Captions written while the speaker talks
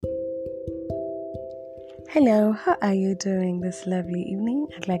Hello, how are you doing this lovely evening?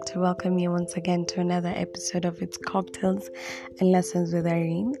 I'd like to welcome you once again to another episode of It's Cocktails and Lessons with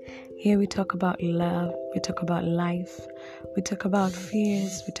Irene. Here we talk about love, we talk about life, we talk about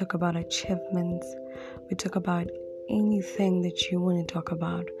fears, we talk about achievements, we talk about anything that you want to talk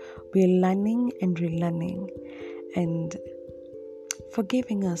about. We're learning and relearning and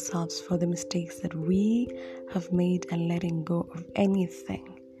forgiving ourselves for the mistakes that we have made and letting go of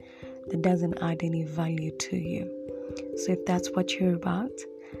anything that doesn't add any value to you. So if that's what you're about,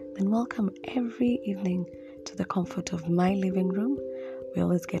 then welcome every evening to the comfort of my living room. We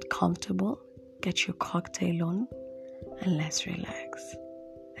always get comfortable, get your cocktail on, and let's relax.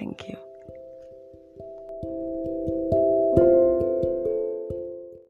 Thank you.